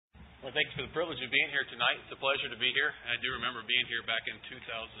Well, thanks for the privilege of being here tonight. It's a pleasure to be here. I do remember being here back in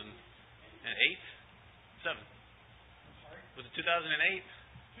 2008? 7. Was it 2008?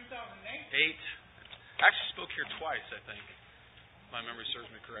 2008? 8. I actually spoke here twice, I think. My memory serves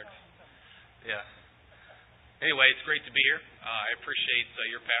me correct. Yeah. Anyway, it's great to be here. I appreciate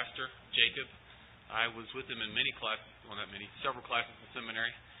your pastor, Jacob. I was with him in many classes, well, not many, several classes in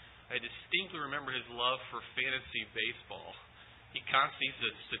seminary. I distinctly remember his love for fantasy baseball. He's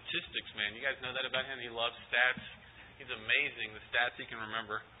a statistics man. You guys know that about him? He loves stats. He's amazing, the stats he can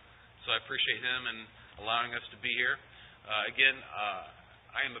remember. So I appreciate him and allowing us to be here. I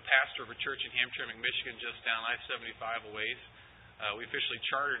am the pastor of a church in Hamtramck, Michigan, just down I-75 a ways. We officially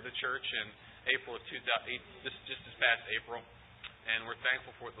chartered the church in April of 2008, just this past April, and we're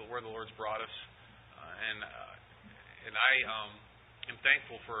thankful for where the Lord's brought us. And I am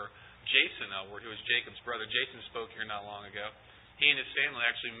thankful for Jason Elward, who is Jacob's brother. Jason spoke here not long ago. He and his family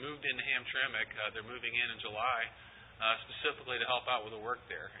actually moved into Hamtramck. They're moving in July, specifically to help out with the work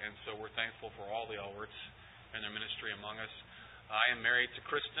there. And so we're thankful for all the Elwards and their ministry among us. I am married to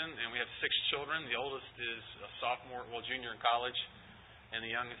Kristen, and we have 6 children. The oldest is a junior in college, and the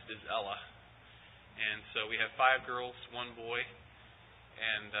youngest is Ella. And so we have 5 girls, 1 boy,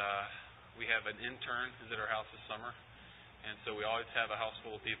 and we have an intern who's at our house this summer. And so we always have a house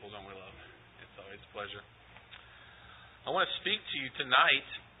full of people, don't we, love? It's always a pleasure. I want to speak to you tonight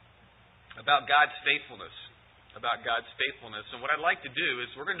about God's faithfulness. And what I'd like to do is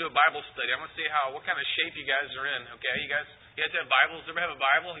we're going to do a Bible study. I want to see what kind of shape you guys are in. Okay, you guys have Bibles? Everybody have a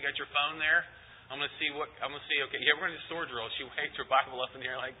Bible? You got your phone there? I'm going to see. Okay, yeah, we're going to do sword drill. She waves her Bible up in the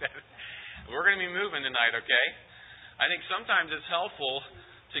air like that. We're going to be moving tonight. Okay. I think sometimes it's helpful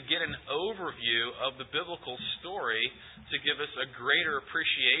to get an overview of the biblical story to give us a greater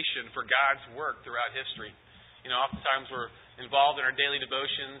appreciation for God's work throughout history. You know, oftentimes we're involved in our daily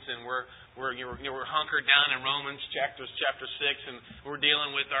devotions, and we're hunkered down in Romans chapter 6, and we're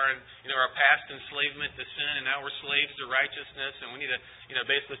dealing with our past enslavement to sin, and now we're slaves to righteousness, and we need to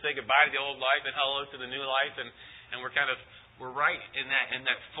basically say goodbye to the old life and hello to the new life, and we're right in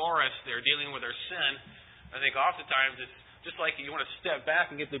that forest there dealing with our sin. I think oftentimes it's just like you want to step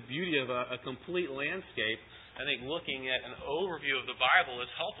back and get the beauty of a complete landscape. I think looking at an overview of the Bible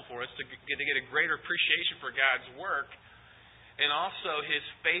is helpful for us to get a greater appreciation for God's work and also His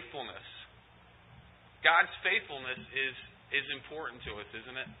faithfulness. God's faithfulness is important to us,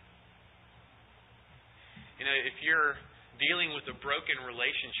 isn't it? You know, if you're dealing with a broken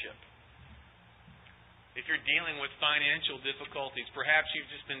relationship, if you're dealing with financial difficulties, perhaps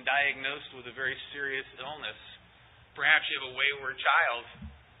you've just been diagnosed with a very serious illness. Perhaps you have a wayward child.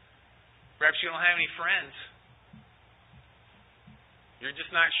 Perhaps you don't have any friends. You're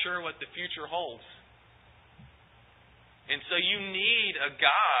just not sure what the future holds. And so you need a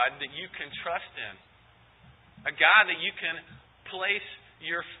God that you can trust in. A God that you can place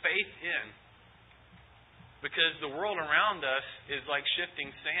your faith in. Because the world around us is like shifting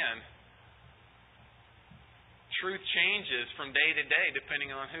sand. Truth changes from day to day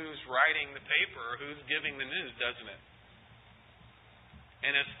depending on who's writing the paper or who's giving the news, doesn't it?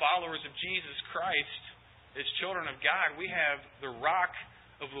 And as followers of Jesus Christ, as children of God, we have the rock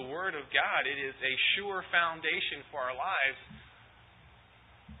of the Word of God. It is a sure foundation for our lives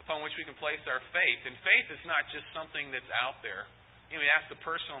upon which we can place our faith. And faith is not just something that's out there. You know, we ask the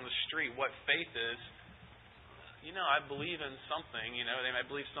person on the street what faith is. You know, I believe in something. You know, they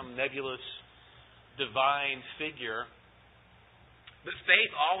might believe some nebulous divine figure. But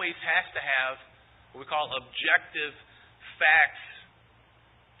faith always has to have what we call objective facts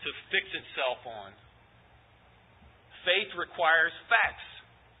to fix itself on. Faith requires facts.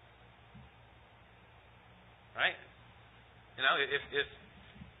 Right? You know, if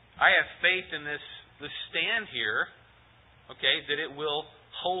I have faith in this stand here, okay, that it will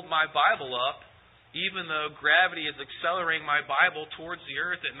hold my Bible up, even though gravity is accelerating my Bible towards the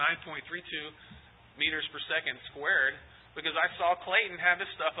earth at 9.32 meters per second squared, because I saw Clayton have his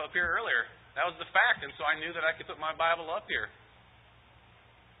stuff up here earlier. That was the fact, and so I knew that I could put my Bible up here.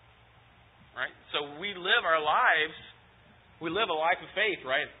 Right? So we live our lives, we live a life of faith,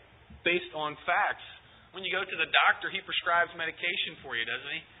 right? Based on facts. When you go to the doctor, he prescribes medication for you,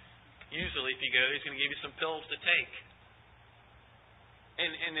 doesn't he? Usually if you go, he's going to give you some pills to take.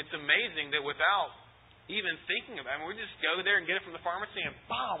 And it's amazing that without even thinking about it, we just go there and get it from the pharmacy and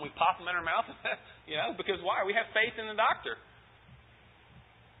boom, we pop them in our mouth. You know, because why? We have faith in the doctor.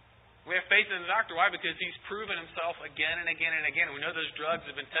 We have faith in the doctor. Why? Because he's proven himself again and again and again. We know those drugs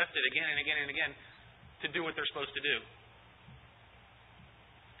have been tested again and again and again to do what they're supposed to do.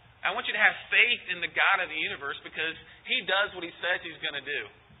 I want you to have faith in the God of the universe because He does what He says He's going to do.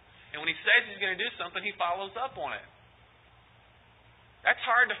 And when He says He's going to do something, He follows up on it. That's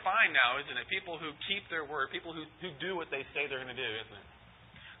hard to find now, isn't it? People who keep their word, people who do what they say they're going to do, isn't it?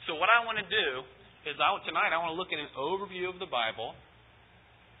 So what I want to do is tonight I want to look at an overview of the Bible,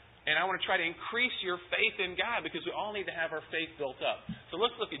 and I want to try to increase your faith in God, because we all need to have our faith built up. So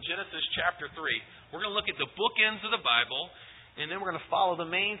let's look at Genesis chapter 3. We're going to look at the bookends of the Bible, and then we're going to follow the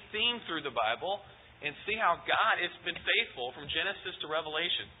main theme through the Bible and see how God has been faithful from Genesis to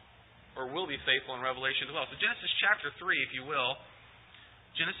Revelation, or will be faithful in Revelation as well. So Genesis chapter 3, if you will.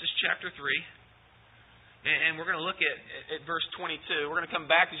 Genesis chapter 3. And we're going to look at verse 22. We're going to come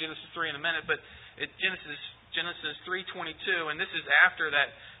back to Genesis 3 in a minute, but Genesis 3:22, and this is after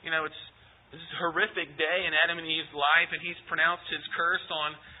that. This is a horrific day in Adam and Eve's life, and He's pronounced His curse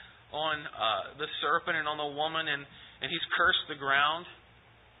on the serpent and on the woman, and He's cursed the ground.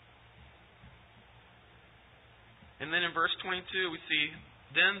 And then in verse 22 we see,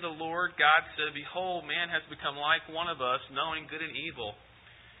 "Then the Lord God said, Behold, man has become like one of us, knowing good and evil.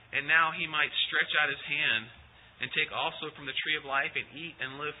 And now he might stretch out his hand and take also from the tree of life and eat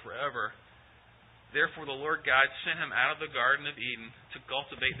and live forever. Therefore the Lord God sent him out of the Garden of Eden to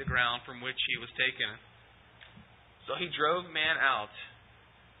cultivate the ground from which he was taken. So He drove man out,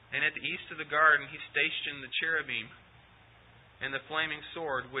 and at the east of the garden He stationed the cherubim and the flaming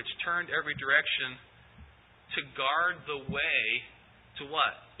sword, which turned every direction to guard the way to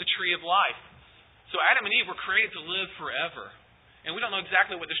what? The tree of life." So Adam and Eve were created to live forever. And we don't know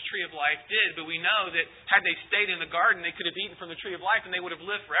exactly what this tree of life did, but we know that had they stayed in the garden, they could have eaten from the tree of life and they would have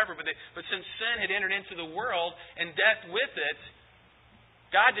lived forever. But since sin had entered into the world and death with it,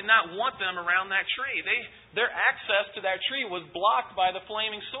 God did not want them around that tree. Their access to that tree was blocked by the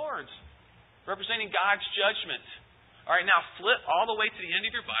flaming swords, representing God's judgment. All right, now flip all the way to the end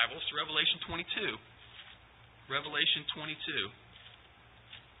of your Bibles to Revelation 22. Revelation 22.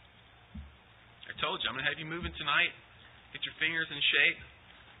 I told you, I'm going to have you moving tonight. Get your fingers in shape.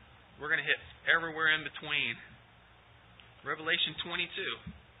 We're going to hit everywhere in between. Revelation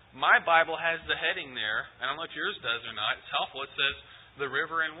 22. My Bible has the heading there. I don't know if yours does or not. It's helpful. It says, the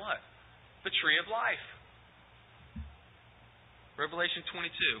river and what? The tree of life. Revelation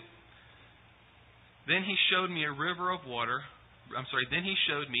 22. Then He showed me a river of water. Then He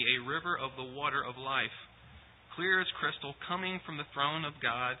showed me a river of the water of life, clear as crystal, coming from the throne of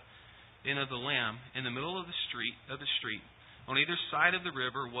God and of the Lamb. In the middle of the street, on either side of the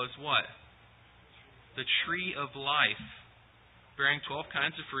river was what? The tree of life, bearing 12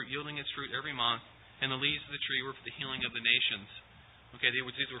 kinds of fruit, yielding its fruit every month, and the leaves of the tree were for the healing of the nations. Okay,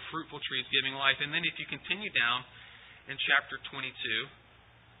 these were fruitful trees giving life. And then if you continue down in chapter 22,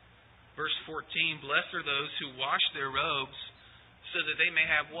 verse 14, "Blessed are those who wash their robes, so that they may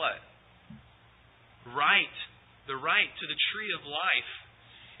have what? The right to the tree of life."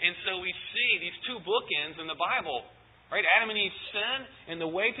 And so we see these two bookends in the Bible. Right? Adam and Eve's sin and the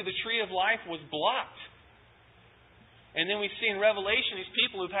way to the tree of life was blocked. And then we see in Revelation these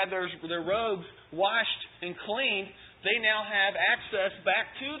people who've had their robes washed and cleaned, they now have access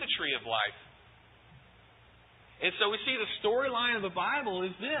back to the tree of life. And so we see the storyline of the Bible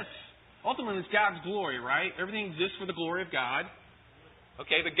is this. Ultimately it's God's glory, right? Everything exists for the glory of God.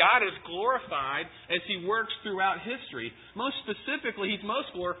 Okay, but God is glorified as He works throughout history. Most specifically, He's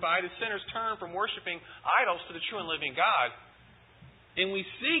most glorified as sinners turn from worshiping idols to the true and living God. And we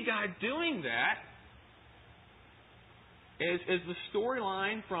see God doing that as the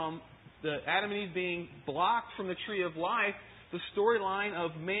storyline from the Adam and Eve being blocked from the tree of life, the storyline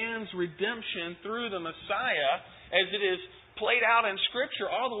of man's redemption through the Messiah, as it is played out in Scripture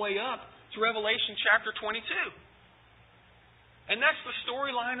all the way up to Revelation chapter 22. And that's the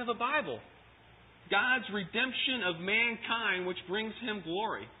storyline of the Bible. God's redemption of mankind, which brings Him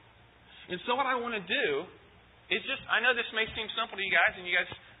glory. And so what I want to do is just, I know this may seem simple to you guys, and you guys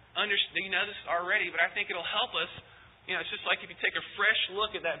understand, you know this already, but I think it'll help us. It's just like if you take a fresh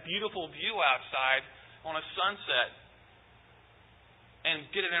look at that beautiful view outside on a sunset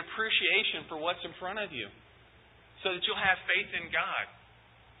and get an appreciation for what's in front of you, so that you'll have faith in God.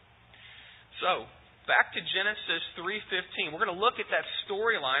 So, back to Genesis 3:15. We're going to look at that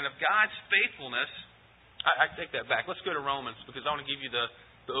storyline of God's faithfulness. I take that back. Let's go to Romans, because I want to give you the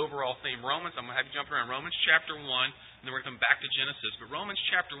overall theme. Romans, I'm going to have you jump around. Romans chapter 1, and then we're going to come back to Genesis. But Romans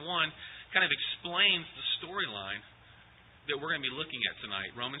chapter 1 kind of explains the storyline that we're going to be looking at tonight.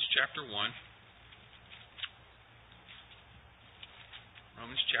 Romans chapter 1.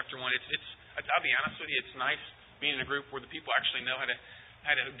 Romans chapter 1. I'll be honest with you, it's nice being in a group where the people actually know how to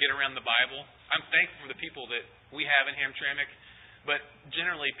get around the Bible. I'm thankful for the people that we have in Hamtramck, but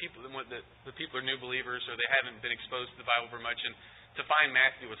generally the people are new believers or they haven't been exposed to the Bible very much, and To find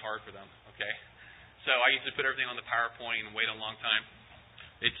Matthew was hard for them, okay? So I used to put everything on the PowerPoint and wait a long time.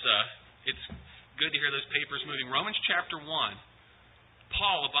 It's good to hear those papers moving. Romans chapter 1.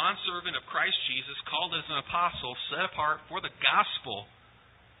 Paul, a bondservant of Christ Jesus, called as an apostle, set apart for the gospel.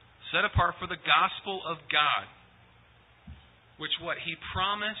 Set apart for the gospel of God, which what he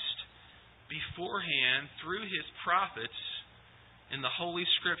promised beforehand through his prophets in the Holy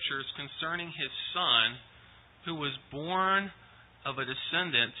Scriptures concerning his Son, who was born of a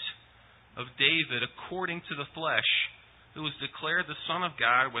descendant of David according to the flesh, who was declared the Son of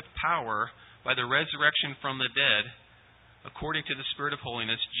God with power by the resurrection from the dead, according to the Spirit of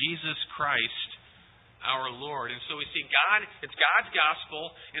holiness, Jesus Christ our Lord. And so we see it's God's gospel,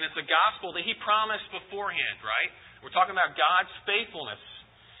 and it's a gospel that he promised beforehand, right? We're talking about God's faithfulness.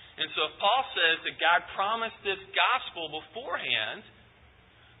 And so if Paul says that God promised this gospel beforehand,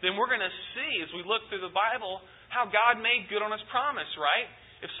 then we're going to see, as we look through the Bible, how God made good on his promise, right?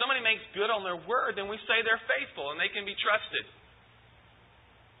 If somebody makes good on their word, then we say they're faithful and they can be trusted.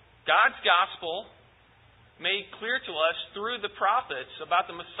 God's gospel made clear to us through the prophets about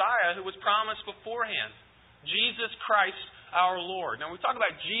the Messiah who was promised beforehand. Jesus Christ our Lord. Now we talk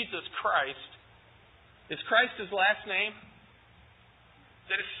about Jesus Christ. Is Christ his last name? Is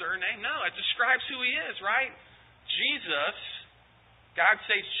that his surname? No, it describes who he is, right? Jesus, God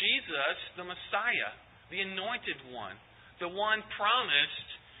says Jesus, the Messiah, the anointed one, the one promised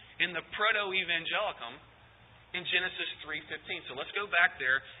in the proto-evangelicum in Genesis 3:15. So let's go back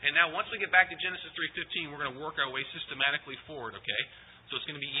there. And now once we get back to Genesis 3:15, we're going to work our way systematically forward, okay? So it's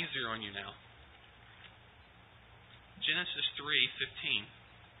going to be easier on you now. Genesis 3:15.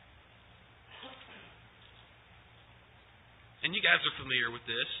 And you guys are familiar with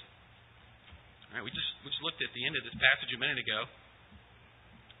this. All right, we just looked at the end of this passage a minute ago.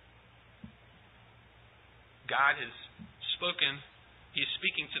 God has spoken. He's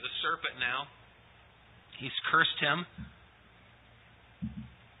speaking to the serpent now. He's cursed him.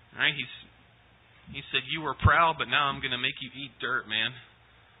 All right, he said, "You were proud, but now I'm going to make you eat dirt, man.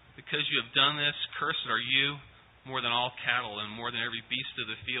 Because you have done this, cursed are you more than all cattle, and more than every beast of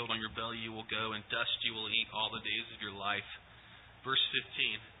the field. On your belly you will go, and dust you will eat all the days of your life." Verse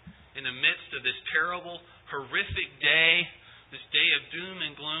 15. In the midst of this terrible, horrific day, this day of doom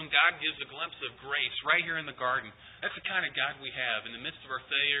and gloom, God gives a glimpse of grace right here in the garden. That's the kind of God we have. In the midst of our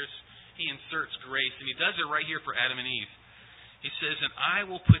failures, he inserts grace, and he does it right here for Adam and Eve. He says, "And I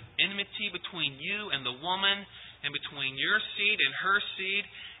will put enmity between you and the woman, and between your seed and her seed,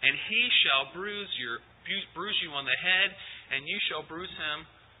 and he shall bruise you on the head, and you shall bruise him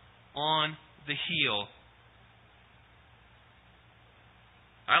on the heel."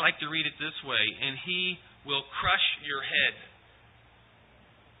 I like to read it this way, "And he will crush your head."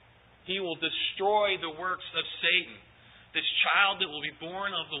 He will destroy the works of Satan. This child that will be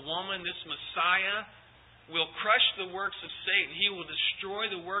born of the woman, this Messiah, will crush the works of Satan. He will destroy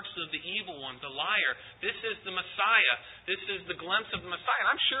the works of the evil one, the liar. This is the Messiah. This is the glimpse of the Messiah. And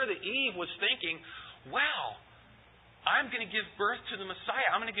I'm sure that Eve was thinking, wow, I'm going to give birth to the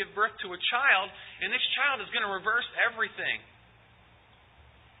Messiah. I'm going to give birth to a child, and this child is going to reverse everything.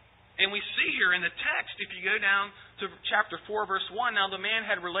 And we see here in the text, if you go down to chapter 4, verse 1, now the man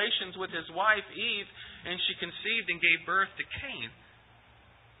had relations with his wife Eve, and she conceived and gave birth to Cain.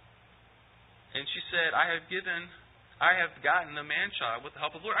 And she said, I have gotten a man-child with the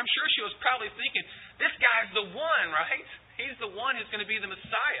help of the Lord. I'm sure she was probably thinking, this guy's the one, right? He's the one who's going to be the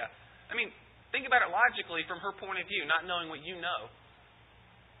Messiah. I mean, think about it logically from her point of view, not knowing what you know.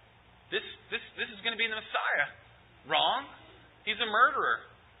 This is going to be the Messiah. Wrong? He's a murderer.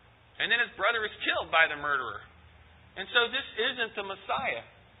 And then his brother is killed by the murderer. And so this isn't the Messiah.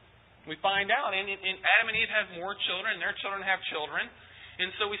 We find out, and Adam and Eve have more children, and their children have children. And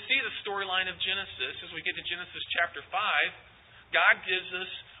so we see the storyline of Genesis. As we get to Genesis chapter 5, God gives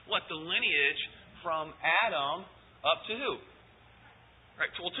us, the lineage from Adam up to who? Right,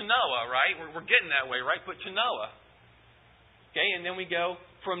 well, to Noah, right? We're getting that way, right? But to Noah. Okay, and then we go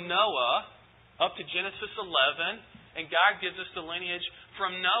from Noah up to Genesis 11, and God gives us the lineage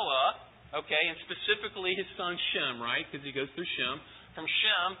from Noah, okay, and specifically his son Shem, right? Because he goes through Shem. From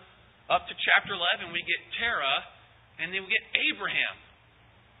Shem up to chapter 11, we get Terah, and then we get Abraham.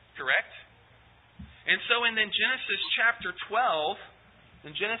 Correct? And so in Genesis chapter 12,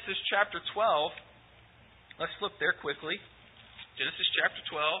 let's flip there quickly. Genesis chapter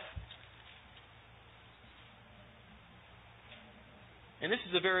 12. And this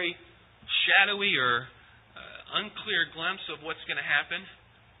is a very shadowy or unclear glimpse of what's going to happen.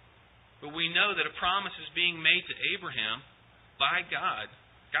 But we know that a promise is being made to Abraham by God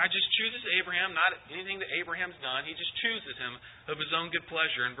God just chooses Abraham, not anything that Abraham's done. He just chooses him of His own good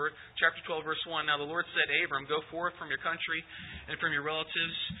pleasure. In chapter 12, verse 1, Now the Lord said to Abram, Go forth from your country and from your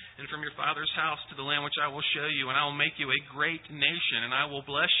relatives and from your father's house to the land which I will show you, and I will make you a great nation, and I will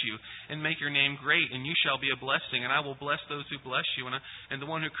bless you and make your name great, and you shall be a blessing, and I will bless those who bless you, and the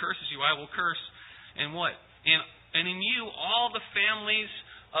one who curses you I will curse. And what? And in you all the families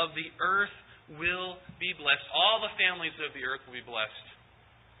of the earth will be blessed. All the families of the earth will be blessed.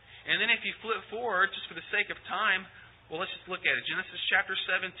 And then if you flip forward, just for the sake of time, well, let's just look at it. Genesis chapter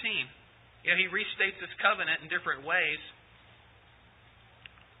 17. Yeah, he restates this covenant in different ways.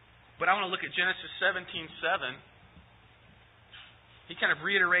 But I want to look at Genesis 17:7. He kind of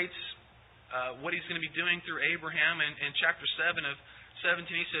reiterates what he's going to be doing through Abraham. In chapter 7 of 17,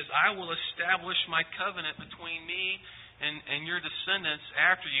 he says, I will establish my covenant between me and your descendants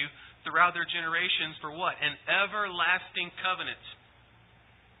after you throughout their generations for what? An everlasting covenant,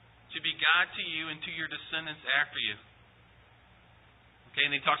 to be God to you and to your descendants after you. Okay,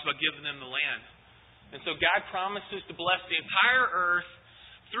 and he talks about giving them the land. And so God promises to bless the entire earth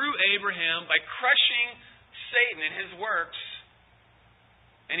through Abraham by crushing Satan and his works.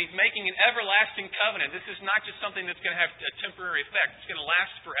 And He's making an everlasting covenant. This is not just something that's going to have a temporary effect. It's going to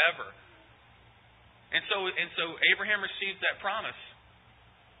last forever. And so Abraham receives that promise.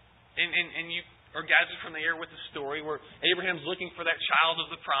 And you are gathered from the air with the story where Abraham's looking for that child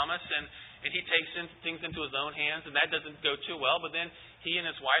of the promise, and he takes things into his own hands, and that doesn't go too well. But then he and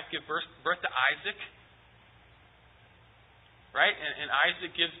his wife give birth to Isaac. Right? And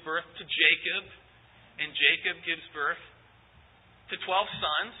Isaac gives birth to Jacob, and Jacob gives birth to 12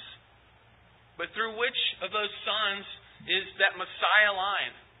 sons. But through which of those sons is that Messiah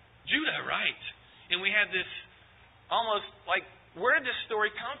line? Judah, right? And we have this almost like, where did this story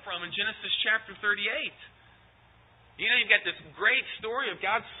come from in Genesis chapter 38? You know, you've got this great story of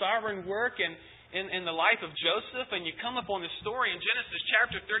God's sovereign work in the life of Joseph, and you come upon this story in Genesis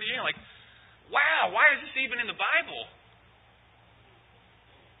chapter 38, like, wow, why is this even in the Bible?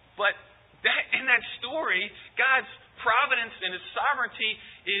 But in that story, God's providence and His sovereignty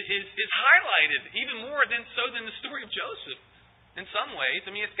is highlighted even more than the story of Joseph. In some ways,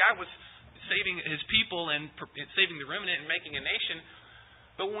 I mean, it's God was saving His people and saving the remnant and making a nation.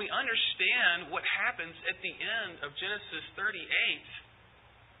 But when we understand what happens at the end of Genesis 38,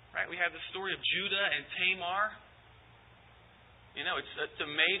 right? We have the story of Judah and Tamar. You know, it's a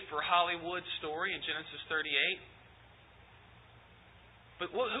made-for-Hollywood story in Genesis 38. But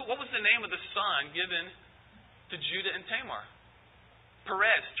what was the name of the son given to Judah and Tamar?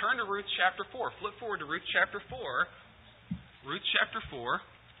 Perez. Turn to Ruth chapter 4. Flip forward to Ruth chapter 4. Ruth chapter 4.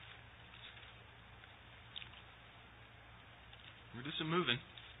 We'll do some moving.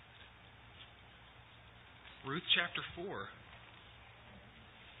 Ruth chapter 4.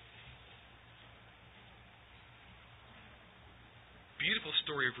 Beautiful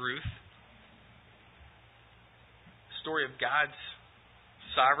story of Ruth. Story of God's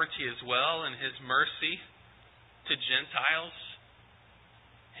sovereignty as well and His mercy to Gentiles.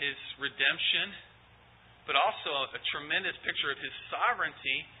 His redemption. But also a tremendous picture of His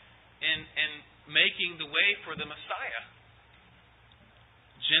sovereignty in making the way for the Messiah.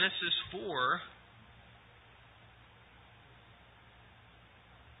 Genesis 4,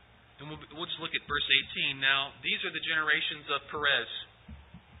 and we'll just look at verse 18. Now, these are the generations of Perez.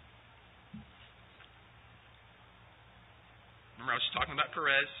 Remember, I was talking about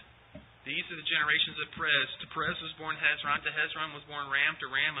Perez. These are the generations of Perez. To Perez was born Hezron. To Hezron was born Ram. To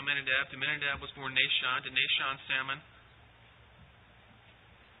Ram, Amminadab. To Amminadab was born Nahshon. To Nahshon, Salmon.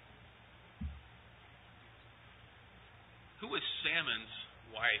 Who was Salmon's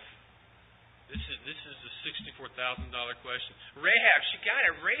wife? This is the $64,000 question. Rahab, she got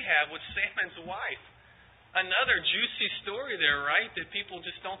it. Rahab was Salmon's wife. Another juicy story there, right? That people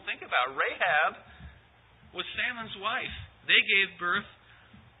just don't think about. Rahab was Salmon's wife. They gave birth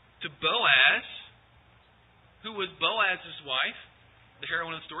to Boaz. Who was Boaz's wife? The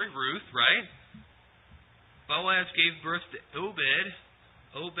heroine of the story, Ruth, right? Boaz gave birth to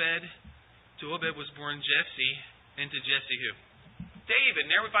Obed. To Obed was born Jesse, and to Jesse who? David.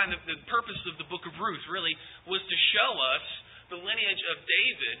 And there we find the purpose of the book of Ruth really was to show us the lineage of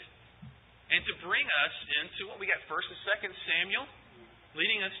David and to bring us into what we got 1st and 2nd Samuel,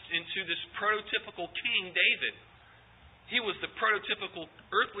 leading us into this prototypical king David. He was the prototypical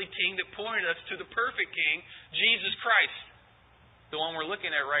earthly king that pointed us to the perfect king, Jesus Christ, the one we're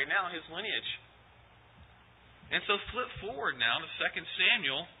looking at right now, his lineage. And so flip forward now to 2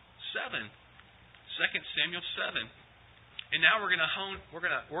 Samuel 7. 2 Samuel 7. And now we're going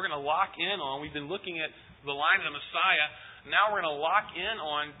to lock in on, we've been looking at the line of the Messiah. Now we're going to lock in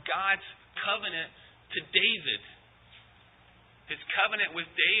on God's covenant to David. His covenant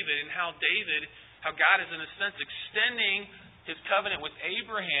with David, and how God is in a sense extending His covenant with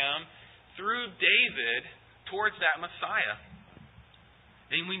Abraham through David towards that Messiah.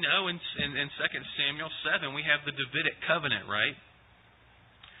 And we know in 2 Samuel 7 we have the Davidic covenant, right?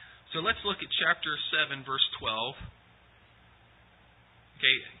 So let's look at chapter 7, verse 12.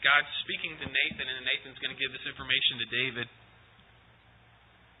 Okay, God's speaking to Nathan, and Nathan's going to give this information to David.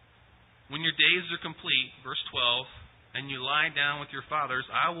 When your days are complete, verse 12, and you lie down with your fathers,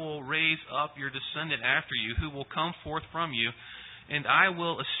 I will raise up your descendant after you, who will come forth from you, and I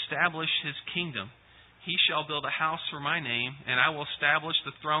will establish his kingdom. He shall build a house for my name, and I will establish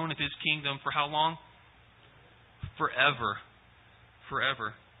the throne of his kingdom for how long? Forever.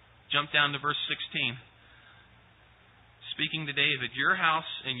 Forever. Jump down to verse 16. Speaking to David, your house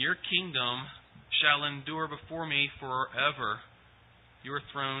and your kingdom shall endure before me forever. Your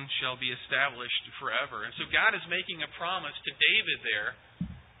throne shall be established forever. And so God is making a promise to David there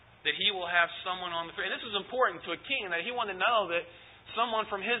that he will have someone on the throne. And this is important to a king, that he wanted to know that someone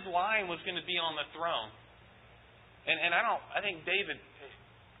from his line was going to be on the throne. And I think David,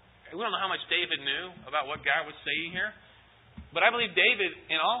 we don't know how much David knew about what God was saying here, but I believe David,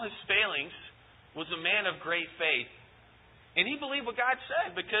 in all his failings, was a man of great faith. And he believed what God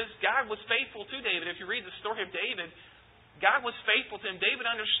said because God was faithful to David. If you read the story of David, God was faithful to him. David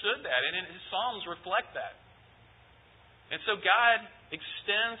understood that, and his Psalms reflect that. And so God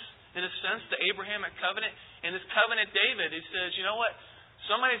extends, in a sense, the Abrahamic covenant. And this covenant, David, he says, you know what?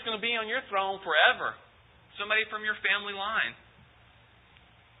 Somebody's going to be on your throne forever. Somebody from your family line.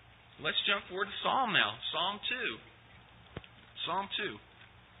 Let's jump forward to Psalm now. Psalm 2. Psalm 2.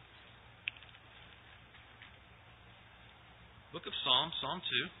 Book of Psalms, Psalm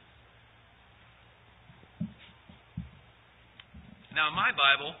 2. Now in my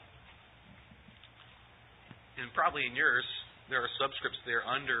Bible, and probably in yours, there are subscripts there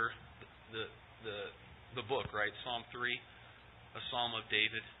under the book, right? Psalm 3, a psalm of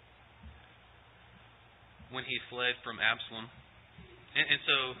David, when he fled from Absalom. And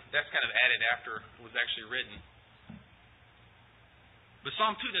so that's kind of added after it was actually written. But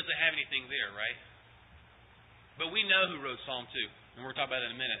Psalm 2 doesn't have anything there, right? But we know who wrote Psalm 2, and we're talking about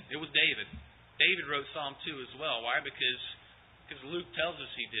that in a minute. It was David. David wrote Psalm 2 as well. Why? Because Luke tells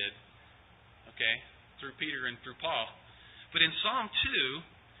us he did. Okay? Through Peter and through Paul. But in Psalm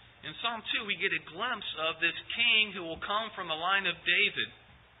 2 we get a glimpse of this king who will come from the line of David.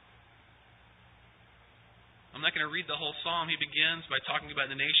 I'm not going to read the whole psalm. He begins by talking about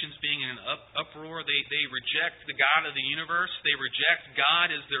the nations being in an uproar. They reject the God of the universe. They reject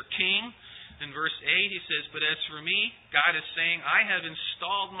God as their king. In verse 8 he says, but as for me, God is saying, I have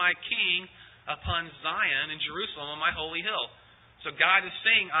installed my king upon Zion in Jerusalem on my holy hill. So God is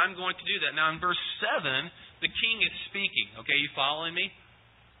saying, I'm going to do that. Now in verse 7, the king is speaking. Okay, you following me?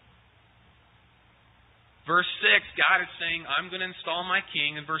 Verse 6, God is saying, I'm going to install my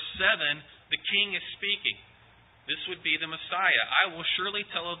king. In verse 7, the king is speaking. This would be the Messiah. I will surely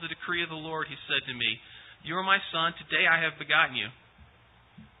tell of the decree of the Lord, he said to me. You are my son. Today I have begotten you.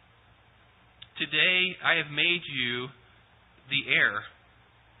 Today I have made you the heir.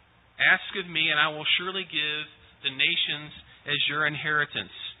 Ask of me, and I will surely give the nations as your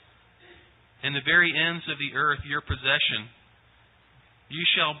inheritance, and the very ends of the earth your possession. You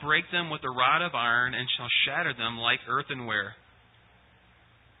shall break them with a rod of iron, and shall shatter them like earthenware.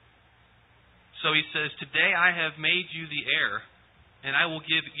 So he says, today I have made you the heir, and I will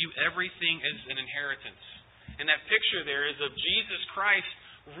give you everything as an inheritance. And that picture there is of Jesus Christ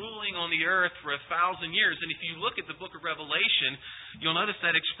ruling on the earth for 1,000 years. And if you look at the book of Revelation, you'll notice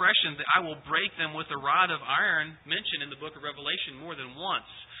that expression that I will break them with a rod of iron mentioned in the book of Revelation more than once.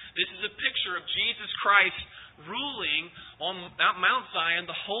 This is a picture of Jesus Christ ruling on Mount Zion,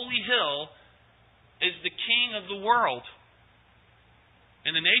 the holy hill, as the king of the world.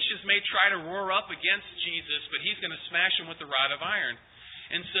 And the nations may try to roar up against Jesus, but he's going to smash them with the rod of iron.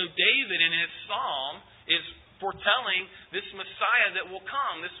 And so David in his psalm is foretelling this Messiah that will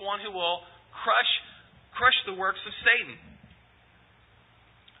come, this one who will crush the works of Satan.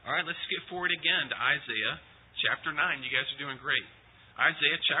 All right, let's skip forward again to Isaiah chapter 9. You guys are doing great.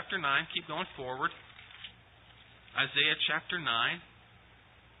 Isaiah chapter 9, keep going forward. Isaiah chapter 9.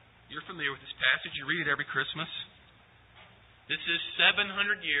 You're familiar with this passage. You read it every Christmas. This is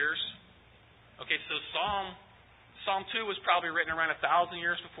 700 years. Okay, so Psalm 2 was probably written around 1,000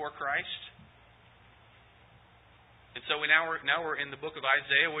 years before Christ. And so now we're in the book of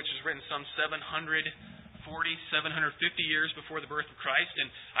Isaiah, which is written some 750 years before the birth of Christ.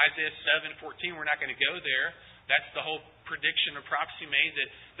 And Isaiah 7:14, we're not going to go there. That's the whole prediction or prophecy made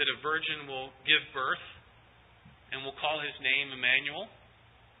that a virgin will give birth and will call his name Emmanuel.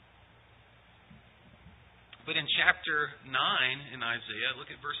 But in chapter 9 in Isaiah, look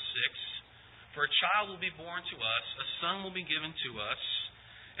at verse 6. For a child will be born to us, a son will be given to us,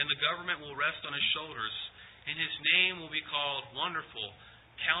 and the government will rest on his shoulders, and his name will be called Wonderful,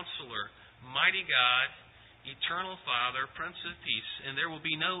 Counselor, Mighty God, Eternal Father, Prince of Peace. And there will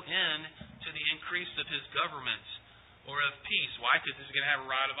be no end to the increase of his government or of peace. Why? Because he's going to have a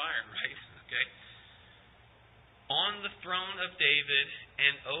rod of iron, right? Okay. On the throne of David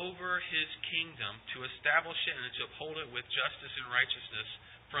and over his kingdom, to establish it and to uphold it with justice and righteousness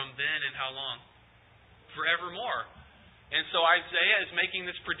from then and how long? Forevermore. And so Isaiah is making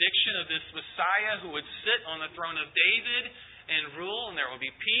this prediction of this Messiah who would sit on the throne of David and rule, and there will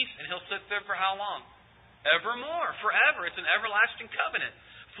be peace, and he'll sit there for how long? Evermore, forever. It's an everlasting covenant.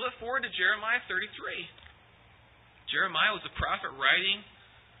 Flip forward to Jeremiah 33. Jeremiah was a prophet writing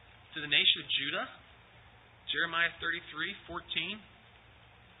to the nation of Judah. Jeremiah 33:14.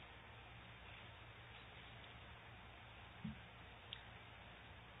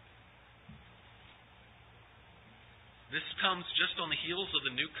 This comes just on the heels of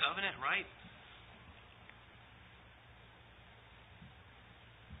the new covenant, right?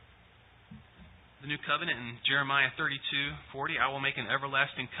 The new covenant in Jeremiah 32:40, I will make an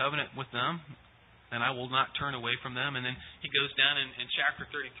everlasting covenant with them, and I will not turn away from them. And then he goes down in chapter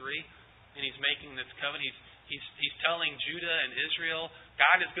 33, and he's making this covenant. He's telling Judah and Israel,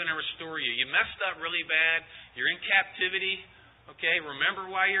 God is going to restore you. You messed up really bad. You're in captivity. Okay, remember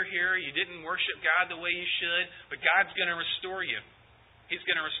why you're here. You didn't worship God the way you should, but God's going to restore you. He's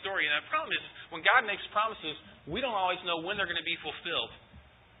going to restore you. Now, the problem is, when God makes promises, we don't always know when they're going to be fulfilled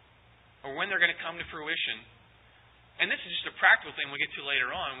or when they're going to come to fruition. And this is just a practical thing we'll get to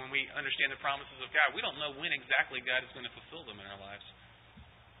later on when we understand the promises of God. We don't know when exactly God is going to fulfill them in our lives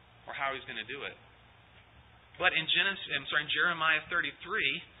or how He's going to do it. But in Jeremiah 33,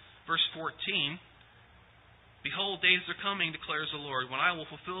 verse 14, behold, days are coming, declares the Lord, when I will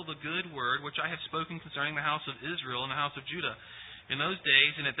fulfill the good word which I have spoken concerning the house of Israel and the house of Judah. In those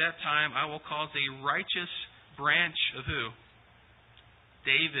days and at that time I will cause a righteous branch of who?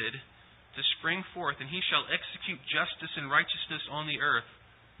 David, to spring forth, and he shall execute justice and righteousness on the earth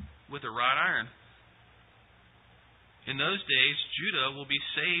with a wrought iron. In those days Judah will be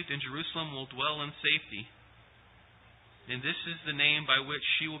saved, and Jerusalem will dwell in safety. And this is the name by which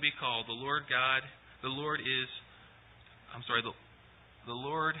she will be called, the Lord God. The Lord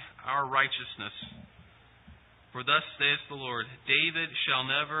our righteousness. For thus saith the Lord, David shall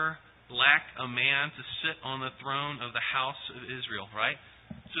never lack a man to sit on the throne of the house of Israel. Right?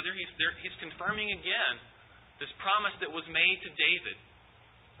 So he's confirming again this promise that was made to David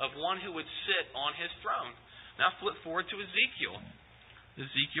of one who would sit on his throne. Now flip forward to Ezekiel.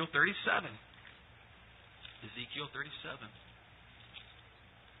 Ezekiel 37. Ezekiel 37.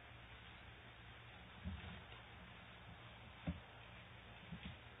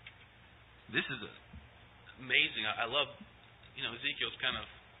 This is amazing. I love, Ezekiel's kind of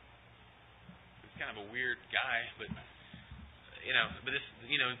a weird guy, but this,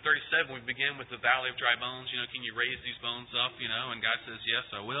 in 37 we begin with the valley of dry bones. Can you raise these bones up? And God says, yes,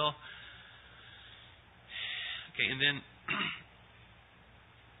 I will. Okay, and then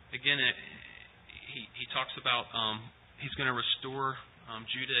again, he talks about he's going to restore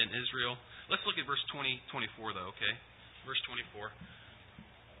Judah and Israel. Let's look at verse 24 though. Okay, verse 24.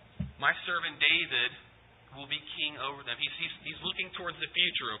 My servant David will be king over them. He's looking towards the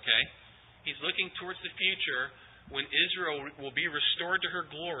future, okay? He's looking towards the future when Israel will be restored to her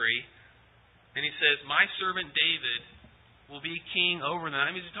glory. And he says, my servant David will be king over them.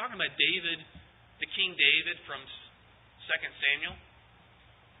 I mean, he's talking about David, the King David from 2 Samuel.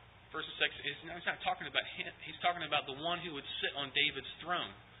 He's not talking about him. He's talking about the one who would sit on David's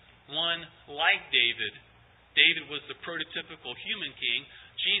throne. One like David. David was the prototypical human king.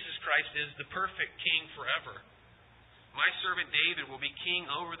 Jesus Christ is the perfect king forever. My servant David will be king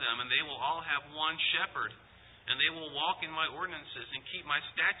over them, and they will all have one shepherd. And they will walk in my ordinances and keep my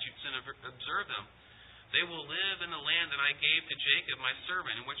statutes and observe them. They will live in the land that I gave to Jacob my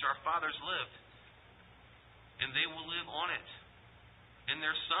servant, in which our fathers lived. And they will live on it. And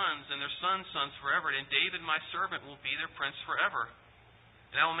their sons and their sons' sons forever. And David my servant will be their prince forever.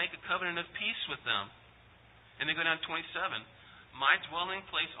 And I will make a covenant of peace with them. And then go down to 27. My dwelling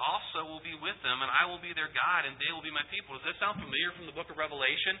place also will be with them, and I will be their God, and they will be my people. Does that sound familiar from the book of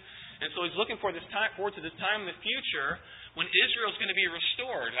Revelation? And so he's looking forward to this time in the future when Israel is going to be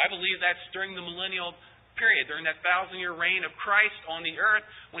restored. I believe that's during the millennial period, during that 1,000-year reign of Christ on the earth,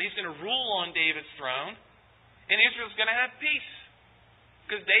 when He's going to rule on David's throne. and Israel's going to have peace.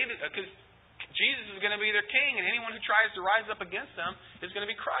 Because Jesus is going to be their king, and anyone who tries to rise up against them is going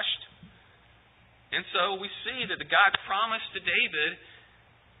to be crushed. And so we see that the God's promise to David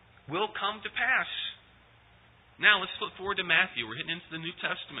will come to pass. Now let's flip forward to Matthew. We're hitting into the New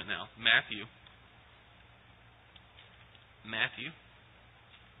Testament now. Matthew.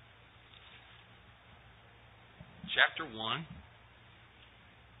 Chapter 1.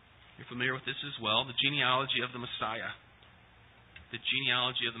 You're familiar with this as well. The genealogy of the Messiah. The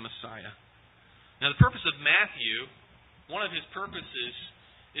genealogy of the Messiah. Now the purpose of Matthew, one of his purposes,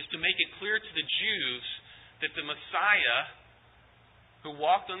 is to make it clear to the Jews that the Messiah who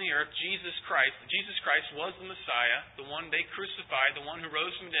walked on the earth, Jesus Christ was the Messiah, the one they crucified, the one who rose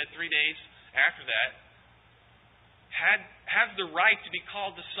from the dead 3 days after that, has the right to be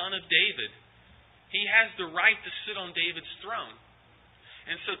called the Son of David. He has the right to sit on David's throne.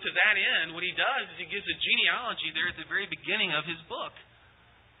 And so to that end, what he does is he gives a genealogy there at the very beginning of his book.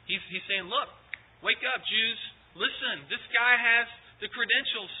 He's saying, look, wake up, Jews. Listen, this guy has the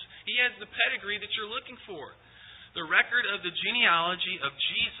credentials. He has the pedigree that you're looking for. The record of the genealogy of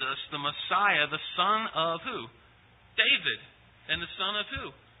Jesus, the Messiah, the son of who? David. And the son of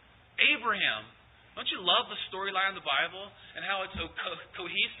who? Abraham. Don't you love the storyline of the Bible and how it's a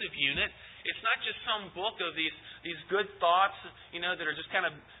cohesive unit? It's not just some book of these good thoughts, that are just kind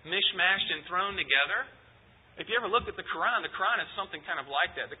of mishmashed and thrown together. If you ever look at the Quran is something kind of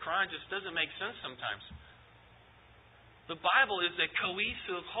like that. The Quran just doesn't make sense sometimes. The Bible is a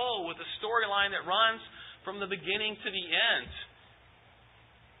cohesive whole with a storyline that runs from the beginning to the end.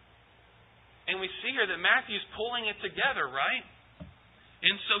 And we see here that Matthew's pulling it together, right?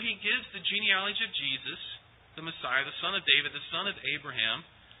 And so he gives the genealogy of Jesus, the Messiah, the son of David, the son of Abraham,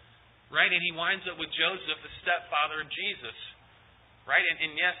 right? And he winds up with Joseph, the stepfather of Jesus, right?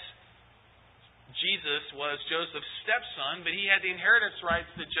 And yes, Jesus was Joseph's stepson, but he had the inheritance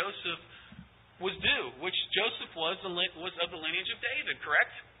rights that Joseph was due, which Joseph was of the lineage of David,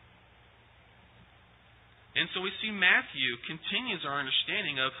 correct? And so we see Matthew continues our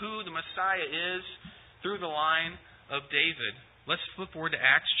understanding of who the Messiah is through the line of David. Let's flip forward to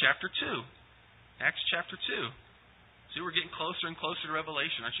Acts chapter 2. Acts chapter 2. See, we're getting closer and closer to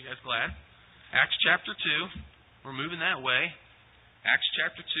Revelation. Aren't you guys glad? Acts chapter 2. We're moving that way. Acts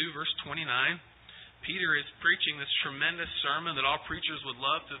chapter 2, verse 29. Peter is preaching this tremendous sermon that all preachers would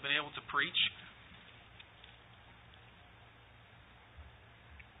love to have been able to preach.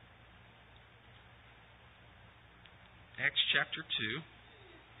 Acts chapter 2.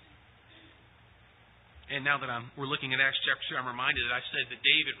 And now that we're looking at Acts chapter 2, I'm reminded that I said that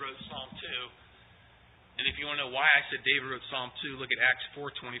David wrote Psalm 2. And if you want to know why I said David wrote Psalm 2, look at Acts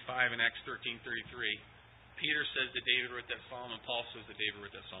 4:25 and Acts 13:33. Peter says that David wrote that psalm, and Paul says that David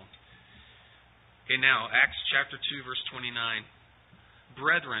wrote that psalm. Okay, now, Acts chapter 2, verse 29.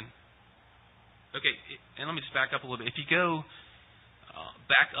 Brethren. Okay, and let me just back up a little bit. If you go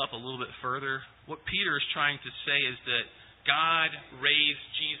back up a little bit further, what Peter is trying to say is that God raised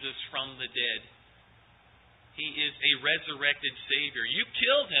Jesus from the dead. He is a resurrected Savior. You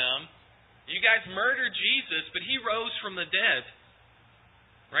killed Him. You guys murdered Jesus, but He rose from the dead.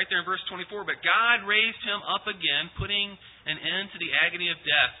 Right there in verse 24. But God raised Him up again, putting an end to the agony of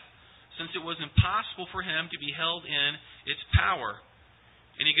death, since it was impossible for Him to be held in its power.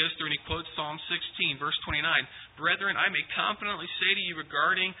 And he goes through and he quotes Psalm 16, verse 29. Brethren, I may confidently say to you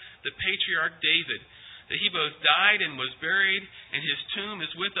regarding the patriarch David, that he both died and was buried, and his tomb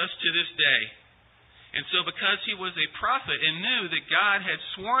is with us to this day. And so because he was a prophet and knew that God had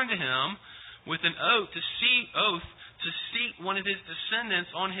sworn to him with an oath to seat one of his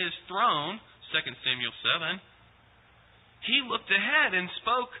descendants on his throne, 2 Samuel 7, he looked ahead and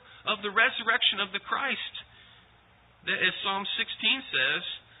spoke of the resurrection of the Christ. That, as Psalm 16 says,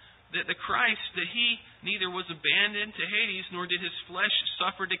 that the Christ, that he neither was abandoned to Hades, nor did his flesh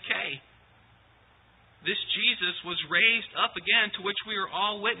suffer decay. This Jesus was raised up again, to which we are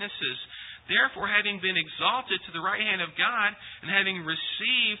all witnesses. Therefore, having been exalted to the right hand of God, and having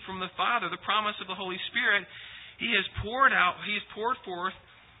received from the Father the promise of the Holy Spirit, He has poured forth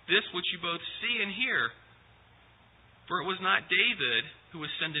this which you both see and hear. For it was not David who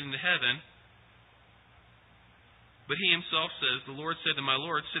ascended into heaven, but He Himself says, the Lord said to my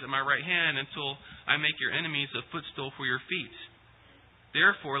Lord, sit at my right hand until I make your enemies a footstool for your feet.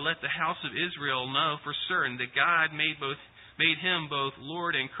 Therefore, let the house of Israel know for certain that God made Him both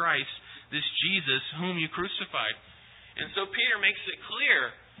Lord and Christ, this Jesus whom you crucified. And so Peter makes it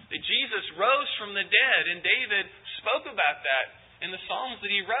clear that Jesus rose from the dead, and David spoke about that in the Psalms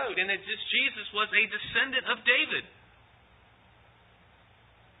that he wrote, and that this Jesus was a descendant of David.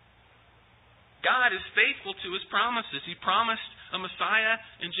 God is faithful to His promises. He promised a Messiah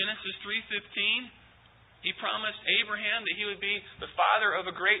in Genesis 3:15. He promised Abraham that he would be the father of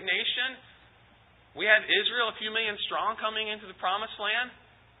a great nation. We have Israel, a few million strong, coming into the promised land.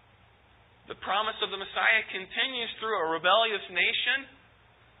 The promise of the Messiah continues through a rebellious nation,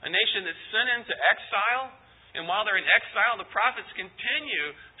 a nation that's sent into exile. And while they're in exile, the prophets continue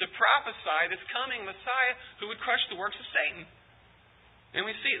to prophesy this coming Messiah who would crush the works of Satan. And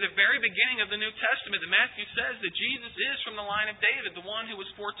we see at the very beginning of the New Testament that Matthew says that Jesus is from the line of David, the one who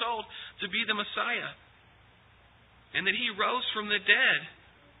was foretold to be the Messiah. And that He rose from the dead.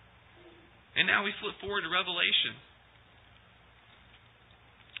 And now we flip forward to Revelation.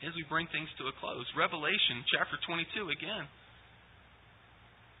 As we bring things to a close. Revelation chapter 22 again.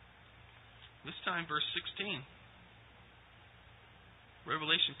 This time verse 16.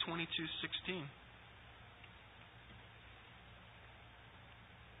 Revelation 22:16.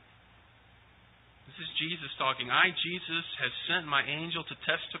 This is Jesus talking. I, Jesus, have sent my angel to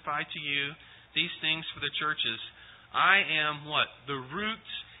testify to you these things for the churches. I am what? The root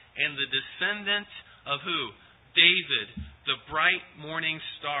and the descendant of who? David, the bright morning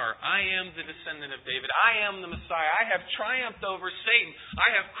star. I am the descendant of David. I am the Messiah. I have triumphed over Satan.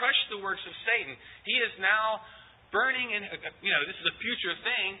 I have crushed the works of Satan. He is now burning in, this is a future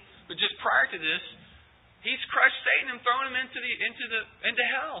thing, but just prior to this, He's crushed Satan and thrown him into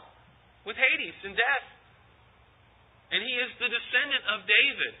hell with Hades and death. And He is the descendant of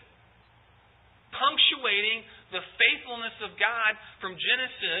David, punctuating the faithfulness of God from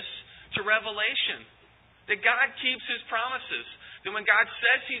Genesis to Revelation. That God keeps His promises. That when God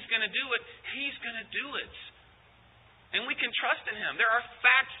says He's going to do it, He's going to do it. And we can trust in Him. There are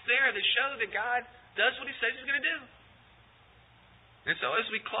facts there that show that God does what He says He's going to do. And so as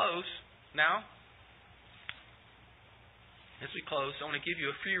we close now, I want to give you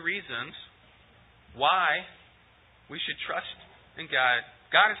a few reasons why we should trust in God.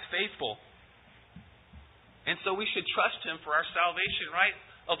 God is faithful. And so we should trust Him for our salvation, right?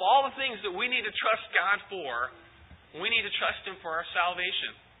 Of all the things that we need to trust God for, we need to trust Him for our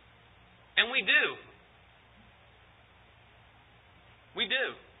salvation. And we do. We do.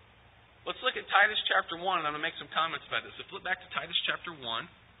 Let's look at Titus chapter 1, and I'm going to make some comments about this. So flip back to Titus chapter 1.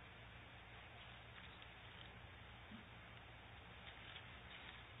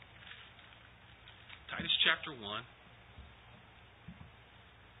 Titus chapter 1.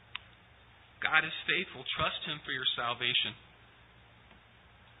 God is faithful. Trust Him for your salvation.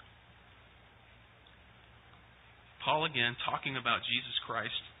 Paul again talking about Jesus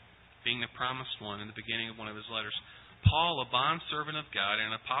Christ being the promised one in the beginning of one of his letters. Paul, a bondservant of God and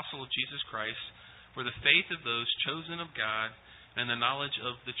an apostle of Jesus Christ, for the faith of those chosen of God and the knowledge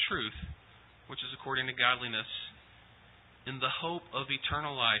of the truth, which is according to godliness, in the hope of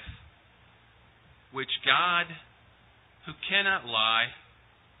eternal life, which God, who cannot lie,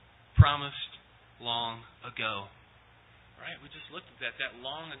 promised long ago. Right? We just looked at that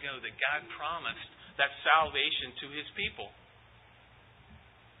long ago, that God promised that salvation to His people.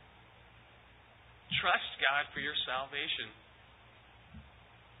 Trust God for your salvation.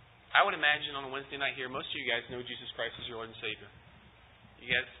 I would imagine on a Wednesday night here, most of you guys know Jesus Christ as your Lord and Savior.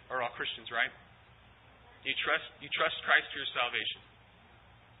 You guys are all Christians, right? You trust Christ for your salvation.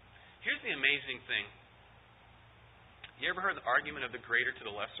 Here's the amazing thing. You ever heard the argument of the greater to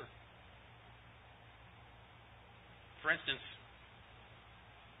the lesser? For instance,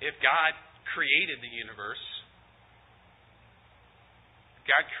 if God created the universe,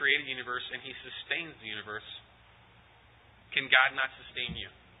 and He sustains the universe, can God not sustain you?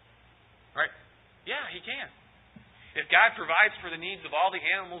 Right? Yeah, He can. If God provides for the needs of all the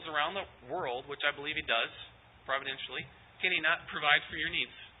animals around the world, which I believe He does, providentially, can He not provide for your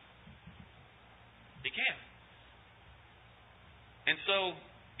needs? He can. And so,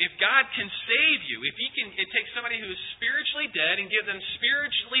 if God can save you, if He can take somebody who is spiritually dead and give them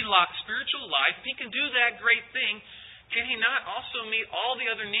spiritual life, if He can do that great thing, can He not also meet all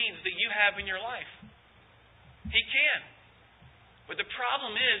the other needs that you have in your life? He can. But the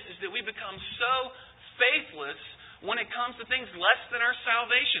problem is that we become so faithless when it comes to things less than our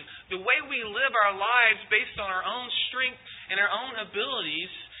salvation. The way we live our lives based on our own strength and our own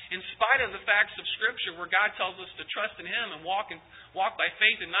abilities, in spite of the facts of Scripture where God tells us to trust in Him and walk by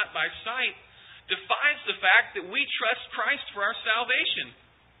faith and not by sight, defies the fact that we trust Christ for our salvation.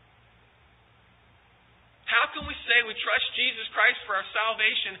 How can we say we trust Jesus Christ for our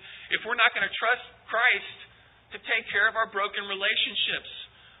salvation if we're not going to trust Christ to take care of our broken relationships,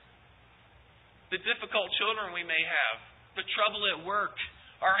 the difficult children we may have, the trouble at work,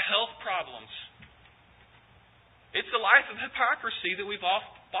 our health problems? It's a life of hypocrisy that we've all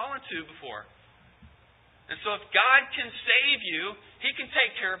fallen to before. And so if God can save you, He can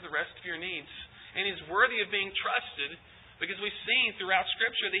take care of the rest of your needs. And He's worthy of being trusted because we've seen throughout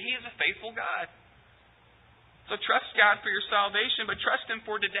Scripture that He is a faithful God. So trust God for your salvation, but trust Him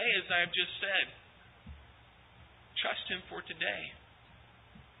for today, as I have just said. Trust Him for today.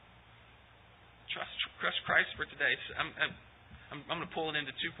 Trust Christ for today. I'm going to pull it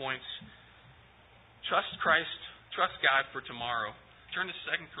into 2 points. Trust Christ, trust God for tomorrow. Turn to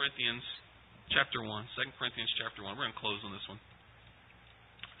 2 Corinthians chapter 1. 2 Corinthians chapter 1. We're going to close on this one.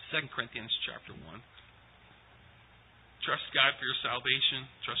 2 Corinthians chapter 1. Trust God for your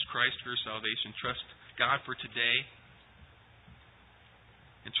salvation. Trust Christ for your salvation. Trust God for today.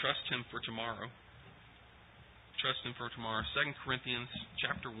 And trust Him for tomorrow. Trust Him for tomorrow. 2 Corinthians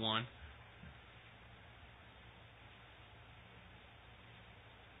chapter 1.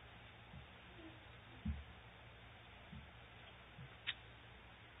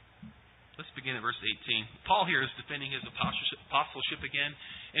 Let's begin at verse 18. Paul here is defending his apostleship again.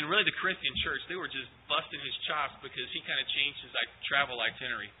 And really the Corinthian church, they were just busting his chops because he kind of changed his travel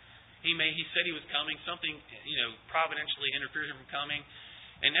itinerary. He said he was coming. Something, providentially interfered him from coming.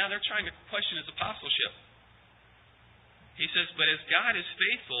 And now they're trying to question his apostleship. He says, but as God is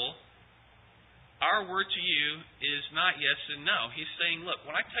faithful, our word to you is not yes and no. He's saying, look,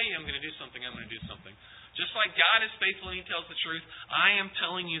 when I tell you I'm going to do something, I'm going to do something. Just like God is faithful and He tells the truth, I am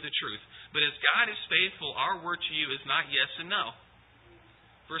telling you the truth. But as God is faithful, our word to you is not yes and no.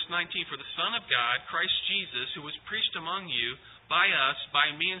 Verse 19, for the Son of God, Christ Jesus, who was preached among you by us,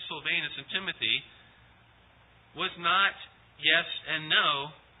 by me and Silvanus and Timothy, was not yes and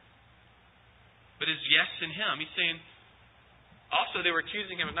no, but is yes in Him. He's saying, also they were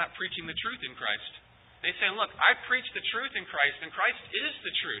accusing him of not preaching the truth in Christ. They say, look, I preach the truth in Christ, and Christ is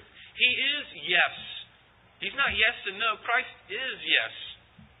the truth. He is yes. He's not yes and no. Christ is yes.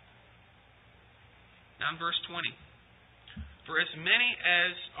 Now in verse 20. For as many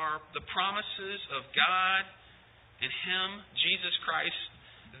as are the promises of God in Him, Jesus Christ,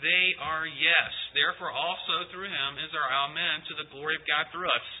 they are yes. Therefore also through Him is our amen to the glory of God through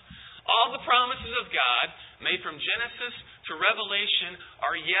us. All the promises of God made from Genesis to Revelation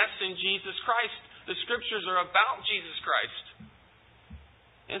are yes in Jesus Christ. The Scriptures are about Jesus Christ.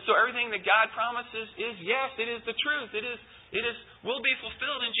 And so everything that God promises is yes, it is the truth. It will be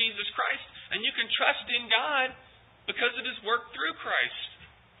fulfilled in Jesus Christ. And you can trust in God because of His work through Christ.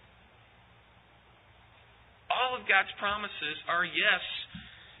 All of God's promises are yes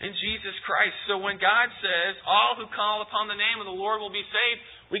in Jesus Christ. So when God says, all who call upon the name of the Lord will be saved,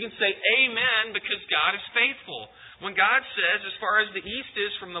 we can say amen because God is faithful. When God says, as far as the east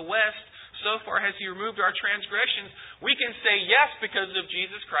is from the west, so far has He removed our transgressions, we can say yes because of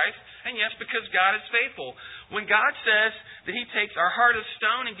Jesus Christ, and yes because God is faithful. When God says that He takes our heart of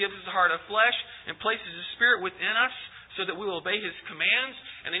stone and gives us a heart of flesh and places His Spirit within us so that we will obey His commands,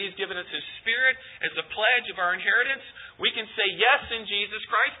 and then He's given us His Spirit as a pledge of our inheritance, we can say yes in Jesus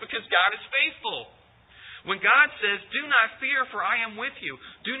Christ because God is faithful. When God says, do not fear, for I am with you.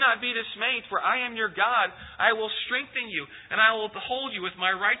 Do not be dismayed, for I am your God. I will strengthen you, and I will behold you with my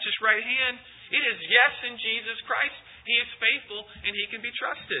righteous right hand. It is yes in Jesus Christ. He is faithful, and He can be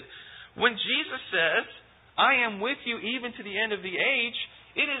trusted. When Jesus says, I am with you even to the end of the age,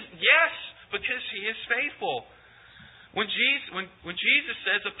 it is yes because He is faithful. When Jesus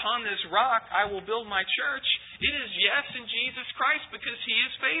says, upon this rock I will build my church, it is yes in Jesus Christ because He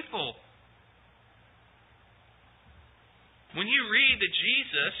is faithful. When you read that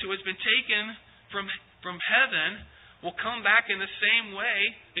Jesus, who has been taken from heaven, will come back in the same way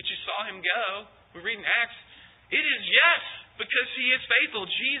that you saw Him go, we read in Acts, it is yes, because He is faithful.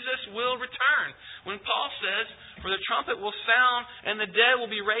 Jesus will return. When Paul says, for the trumpet will sound, and the dead will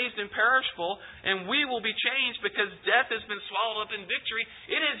be raised imperishable, and we will be changed because death has been swallowed up in victory,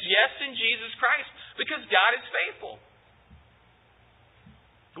 it is yes in Jesus Christ, because God is faithful.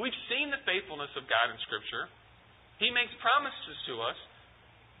 We've seen the faithfulness of God in Scripture. He makes promises to us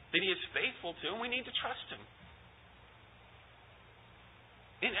that He is faithful to, and we need to trust Him.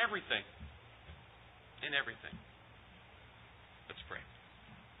 In everything. In everything. Let's pray.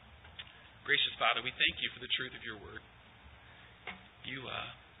 Gracious Father, we thank You for the truth of Your Word. You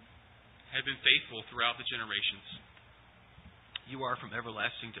have been faithful throughout the generations. You are from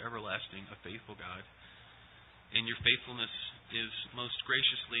everlasting to everlasting a faithful God. And Your faithfulness is most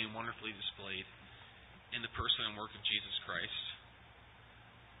graciously and wonderfully displayed in the person and work of Jesus Christ,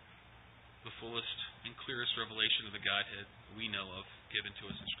 the fullest and clearest revelation of the Godhead we know of given to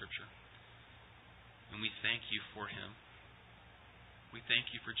us in Scripture. And we thank You for Him. We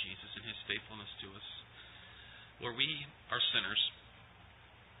thank You for Jesus and His faithfulness to us. Lord, we are sinners.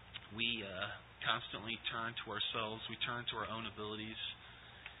 we constantly turn to ourselves. We turn to our own abilities.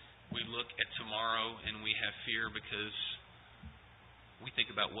 We look at tomorrow and we have fear because we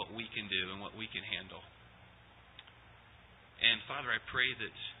think about what we can do and what we can handle. And Father, I pray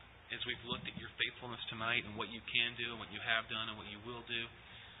that as we've looked at your faithfulness tonight and what you can do and what you have done and what you will do,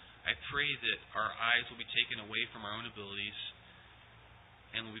 I pray that our eyes will be taken away from our own abilities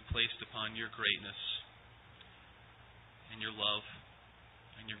and will be placed upon your greatness and your love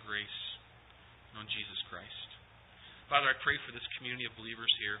and your grace and on Jesus Christ. Father, I pray for this community of believers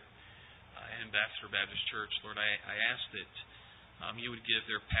here at Ambassador Baptist Church. Lord, I ask that you would give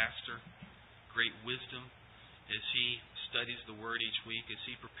their pastor great wisdom as he studies the Word each week, as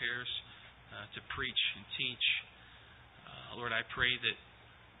he prepares to preach and teach. Lord, I pray that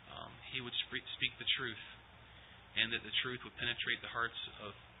he would speak the truth, and that the truth would penetrate the hearts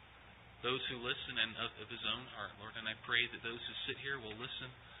of those who listen and of his own heart, Lord. And I pray that those who sit here will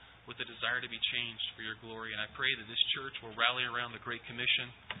listen with a desire to be changed for your glory. And I pray that this church will rally around the Great Commission,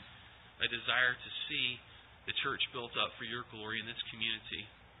 a desire to see the church built up for your glory in this community.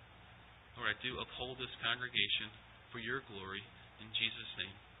 Lord, I do uphold this congregation for your glory. In Jesus'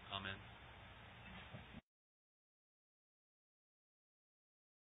 name, amen.